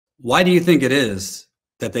Why do you think it is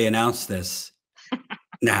that they announced this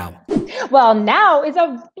now? Well, now is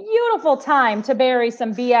a beautiful time to bury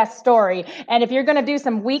some BS story. And if you're going to do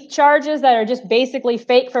some weak charges that are just basically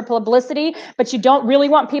fake for publicity, but you don't really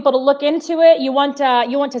want people to look into it, you want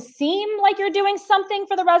to seem like you're doing something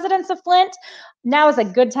for the residents of Flint, now is a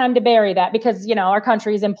good time to bury that because, our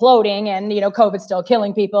country is imploding and, COVID's still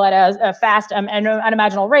killing people at a fast and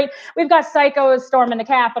unimaginable rate. We've got psychos storming the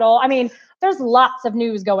Capitol. I mean, there's lots of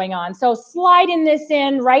news going on. So sliding this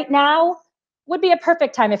in right now would be a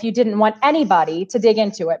perfect time if you didn't want anybody to dig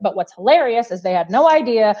into it. But what's hilarious is they had no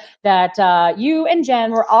idea that you and Jen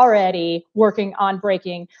were already working on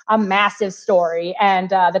breaking a massive story, and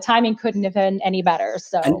the timing couldn't have been any better.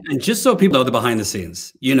 So, and just so people know the behind the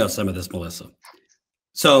scenes, some of this, Melissa.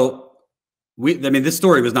 So this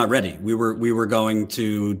story was not ready. We were going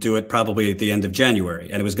to do it probably at the end of January,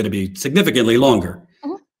 and it was going to be significantly longer.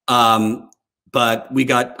 Mm-hmm. But we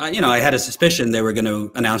got, I had a suspicion they were going to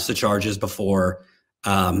announce the charges before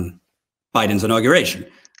Biden's inauguration.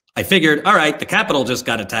 I figured, all right, the Capitol just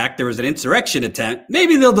got attacked. There was an insurrection attempt.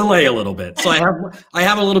 Maybe they'll delay a little bit. So I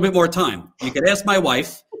have a little bit more time. You could ask my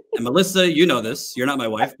wife, and Melissa, you know this. You're not my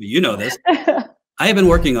wife, but you know this. I have been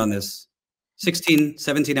working on this 16,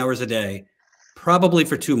 17 hours a day, probably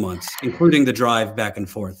for 2 months, including the drive back and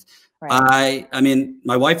forth. Right. I mean,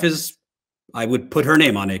 my wife is, I would put her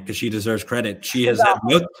name on it because she deserves credit. She has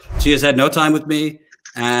had no time with me,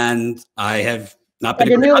 and I have not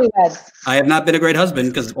been a great husband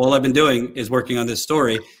because all I've been doing is working on this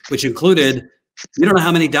story, which included, you don't know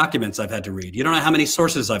how many documents I've had to read. You don't know how many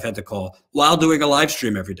sources I've had to call while doing a live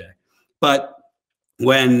stream every day. But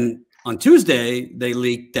when on Tuesday they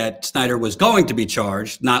leaked that Snyder was going to be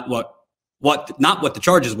charged, not what the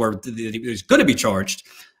charges were, he was going to be charged.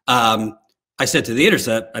 I said to The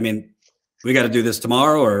Intercept, we got to do this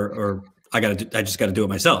tomorrow, or I just got to do it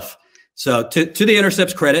myself. So to The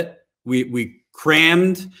Intercept's credit, we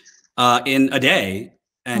crammed in a day,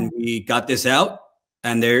 and we got this out.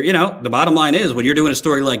 And there, the bottom line is, when you're doing a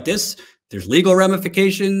story like this, there's legal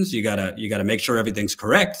ramifications. You gotta make sure everything's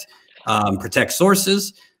correct, protect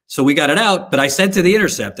sources. So we got it out. But I said to The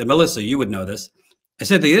Intercept, and Melissa, you would know this. I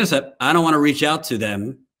said to The Intercept, I don't want to reach out to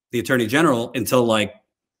them, the Attorney General, until like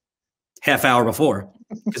half hour before.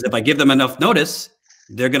 Because if I give them enough notice,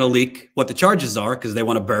 they're going to leak what the charges are because they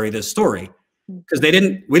want to bury this story. Because we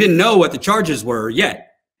didn't know what the charges were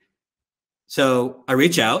yet. So I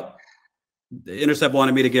reach out. The Intercept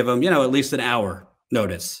wanted me to give them, at least an hour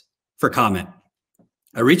notice for comment.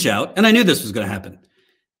 I reach out, and I knew this was going to happen.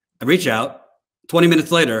 I reach out. 20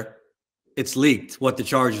 minutes later, it's leaked what the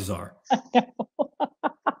charges are.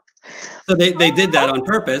 So they did that on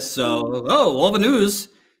purpose. So, all the news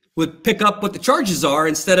would pick up what the charges are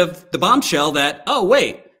instead of the bombshell that, oh,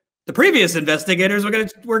 wait, the previous investigators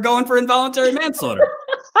were going for involuntary manslaughter.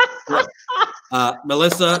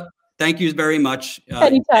 Melissa, thank you very much.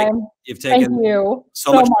 Anytime. You've taken thank you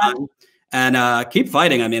so much time. And keep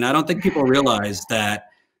fighting. I don't think people realize that,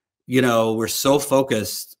 we're so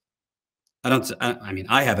focused.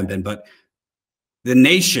 I haven't been, but the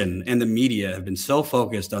nation and the media have been so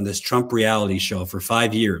focused on this Trump reality show for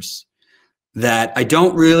 5 years that I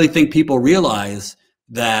don't really think people realize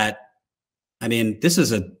that. This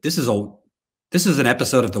is an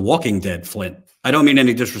episode of The Walking Dead, Flint. I don't mean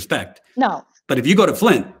any disrespect. No. But if you go to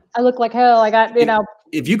Flint, I look like hell. I got,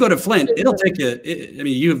 If you go to Flint, it'll take you.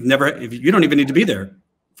 You don't even need to be there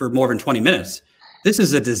for more than 20 minutes. This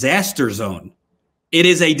is a disaster zone. It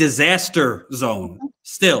is a disaster zone.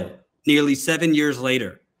 Still, nearly 7 years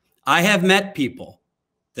later, I have met people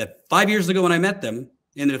that 5 years ago when I met them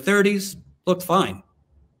in their 30s looked fine.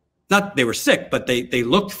 Not they were sick, but they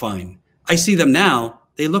looked fine. I see them now.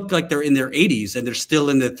 They look like they're in their 80s and they're still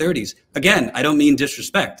in their 30s. Again, I don't mean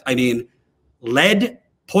disrespect. I mean lead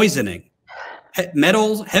poisoning,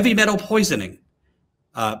 heavy metal poisoning,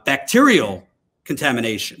 bacterial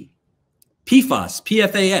contamination, PFAS,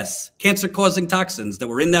 PFAS, cancer-causing toxins that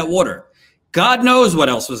were in that water. God knows what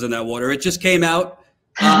else was in that water. It just came out.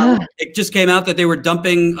 That they were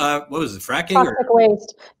dumping, what was it, fracking? Toxic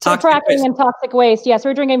waste. Fracking and toxic waste. Yes, we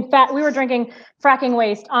were drinking fracking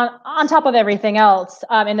waste on top of everything else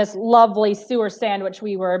in this lovely sewer sandwich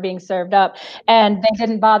we were being served up. And they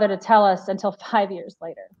didn't bother to tell us until 5 years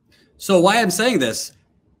later. So why I'm saying this,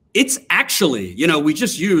 it's actually, we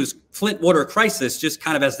just use Flint water crisis just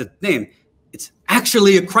kind of as the name. It's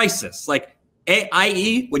actually a crisis. Like,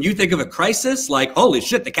 i.e., when you think of a crisis, like, holy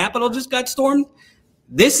shit, the Capitol just got stormed.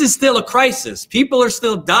 This is still a crisis. People are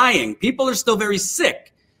still dying. People are still very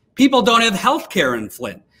sick. People don't have health care in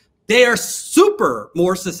Flint. They are super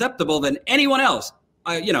more susceptible than anyone else.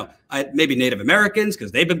 maybe Native Americans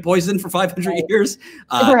because they've been poisoned for 500 years.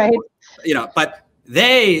 Right. But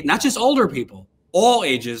they, not just older people, all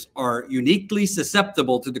ages are uniquely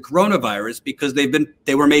susceptible to the coronavirus because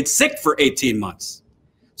they were made sick for 18 months.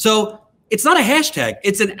 So it's not a hashtag.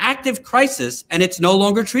 It's an active crisis, and it's no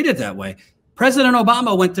longer treated that way. President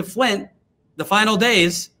Obama went to Flint the final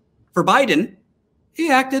days for Biden. He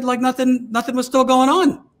acted like nothing was still going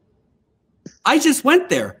on. I just went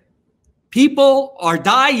there. People are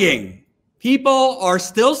dying. People are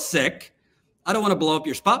still sick. I don't want to blow up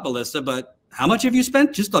your spot, Melissa, but how much have you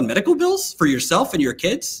spent just on medical bills for yourself and your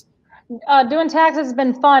kids? Doing taxes has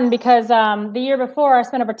been fun because the year before I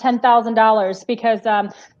spent over $10,000 because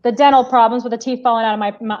the dental problems with the teeth falling out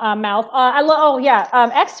of my mouth.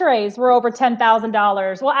 X-rays were over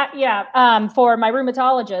 $10,000. Well, for my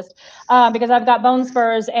rheumatologist because I've got bone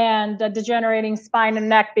spurs and a degenerating spine and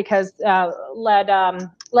neck because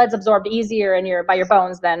lead's absorbed easier by your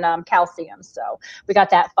bones than calcium. So we got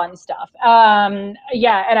that fun stuff. And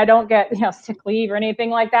I don't get sick leave or anything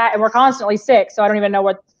like that. And we're constantly sick, so I don't even know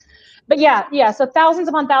what. But so thousands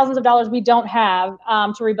upon thousands of dollars we don't have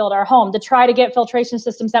to rebuild our home, to try to get filtration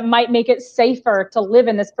systems that might make it safer to live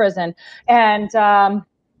in this prison. And to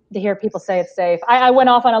hear people say it's safe. I went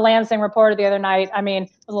off on a Lansing reporter the other night. I mean, I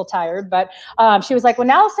was a little tired, but she was like, well,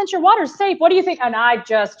 now since your water's safe, what do you think? And I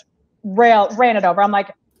just ran it over. I'm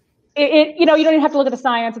like, you don't even have to look at the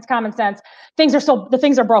science. It's common sense. The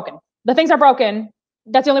things are broken. The things are broken.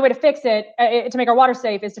 That's the only way to fix it, to make our water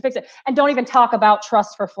safe, is to fix it. And don't even talk about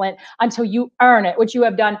trust for Flint until you earn it, which you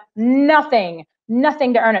have done nothing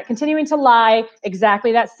to earn it. Continuing to lie,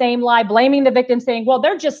 exactly that same lie, blaming the victim, saying, well,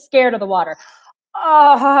 they're just scared of the water.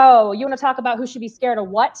 Oh, you want to talk about who should be scared of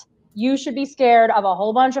what? You should be scared of a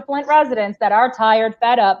whole bunch of Flint residents that are tired,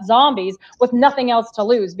 fed up, zombies with nothing else to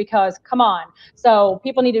lose, because come on. So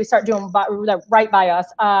people need to start doing right by us.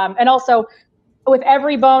 And also, with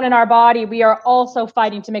every bone in our body, we are also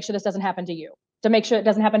fighting to make sure this doesn't happen to you, to make sure it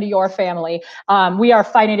doesn't happen to your family. We are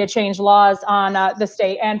fighting to change laws on the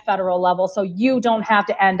state and federal level so you don't have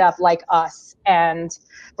to end up like us. And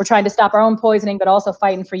we're trying to stop our own poisoning, but also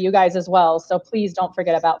fighting for you guys as well. So please don't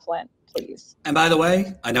forget about Flint, please. And by the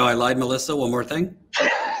way, I know I lied, Melissa, one more thing.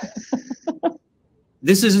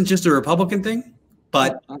 This isn't just a Republican thing,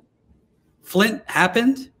 but Flint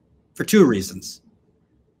happened for two reasons.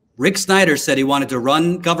 Rick Snyder said he wanted to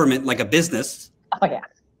run government like a business. Oh, yeah.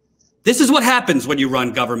 This is what happens when you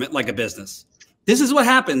run government like a business. This is what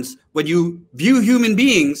happens when you view human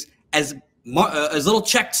beings as little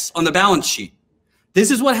checks on the balance sheet.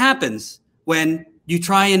 This is what happens when you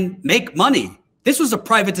try and make money. This was a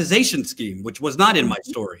privatization scheme, which was not in my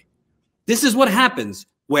story. This is what happens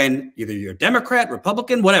when either you're Democrat,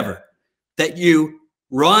 Republican, whatever, that you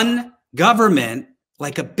run government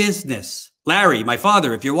like a business. Larry, my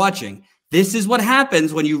father, if you're watching, this is what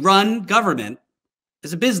happens when you run government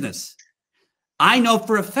as a business. I know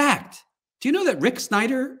for a fact. Do you know that Rick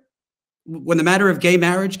Snyder, when the matter of gay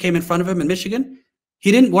marriage came in front of him in Michigan,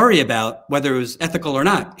 he didn't worry about whether it was ethical or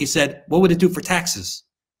not. He said, what would it do for taxes?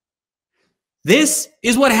 This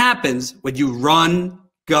is what happens when you run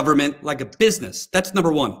government like a business. That's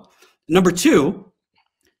number one. Number two,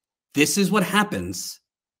 this is what happens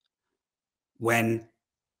when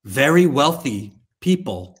very wealthy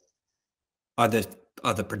people are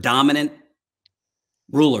the predominant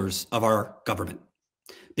rulers of our government.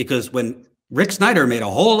 Because when Rick Snyder made a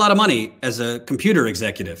whole lot of money as a computer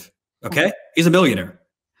executive, okay? He's a millionaire.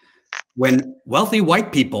 When wealthy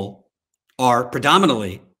white people are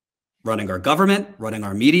predominantly running our government, running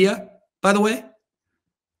our media, by the way,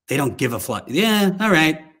 they don't give a flying. Yeah, all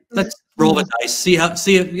right, let's roll the dice. See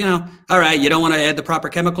if, all right, you don't want to add the proper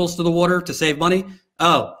chemicals to the water to save money.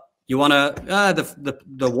 Oh, you want to,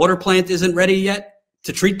 the water plant isn't ready yet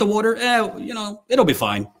to treat the water? It'll be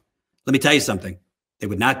fine. Let me tell you something. They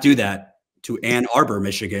would not do that to Ann Arbor,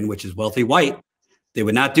 Michigan, which is wealthy white. They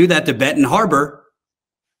would not do that to Benton Harbor.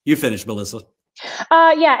 You finished, Melissa.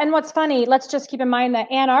 And what's funny, let's just keep in mind that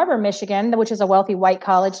Ann Arbor, Michigan, which is a wealthy white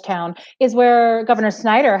college town, is where Governor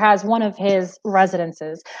Snyder has one of his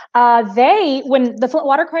residences. When the Flint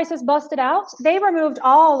water crisis busted out, they removed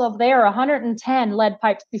all of their 110 lead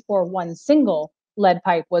pipes before one single lead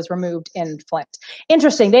pipe was removed in Flint.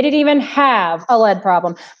 Interesting. They didn't even have a lead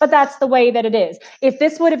problem, but that's the way that it is. If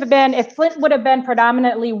Flint would have been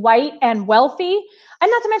predominantly white and wealthy, and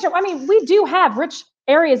not to mention, we do have rich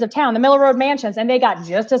areas of town, the Miller Road mansions, and they got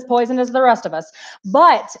just as poisoned as the rest of us.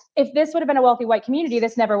 But if this would have been a wealthy white community,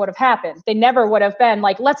 this never would have happened. They never would have been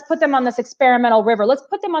like, let's put them on this experimental river. Let's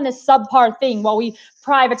put them on this subpar thing while we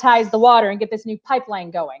privatize the water and get this new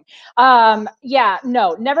pipeline going. Yeah,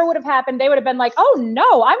 no, never would have happened. They would have been like, oh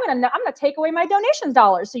no, I'm gonna take away my donations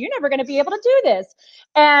dollars, so you're never gonna be able to do this.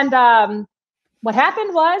 And what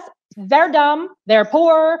happened was, they're dumb, they're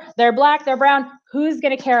poor, they're black, they're brown. Who's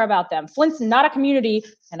going to care about them? Flint's not a community,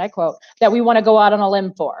 and I quote, that we want to go out on a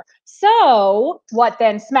limb for. So what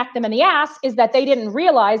then smacked them in the ass is that they didn't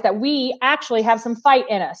realize that we actually have some fight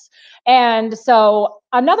in us. And so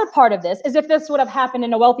another part of this is, if this would have happened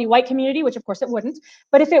in a wealthy white community, which of course it wouldn't,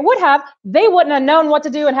 but if it would have, they wouldn't have known what to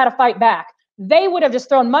do and how to fight back. They would have just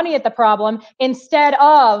thrown money at the problem instead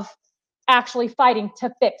of actually fighting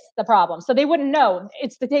to fix the problem. So they wouldn't know.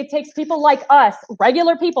 It takes people like us,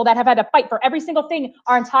 regular people that have had to fight for every single thing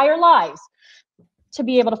our entire lives, to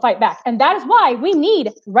be able to fight back. And that is why we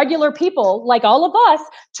need regular people like all of us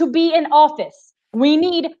to be in office. We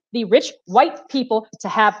need the rich white people to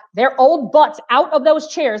have their old butts out of those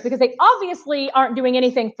chairs, because they obviously aren't doing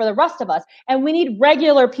anything for the rest of us. And we need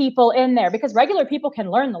regular people in there, because regular people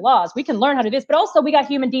can learn the laws. We can learn how to do this, but also we got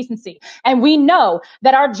human decency. And we know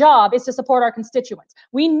that our job is to support our constituents.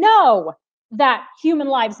 We know that human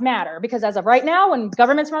lives matter, because as of right now, when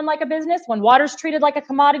governments run like a business, when water's treated like a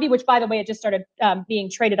commodity, which by the way, it just started being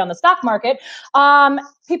traded on the stock market,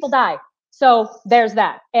 people die. So there's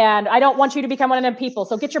that. And I don't want you to become one of them people.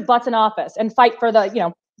 So get your butts in office and fight for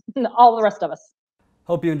the, all the rest of us.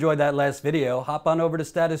 Hope you enjoyed that last video. Hop on over to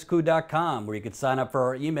statuscoup.com, where you can sign up for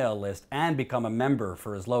our email list and become a member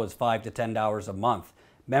for as low as $5 to $10 a month.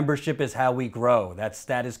 Membership is how we grow. That's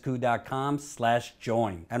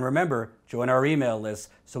statuscoup.com/join. And remember, join our email list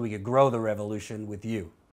so we can grow the revolution with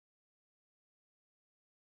you.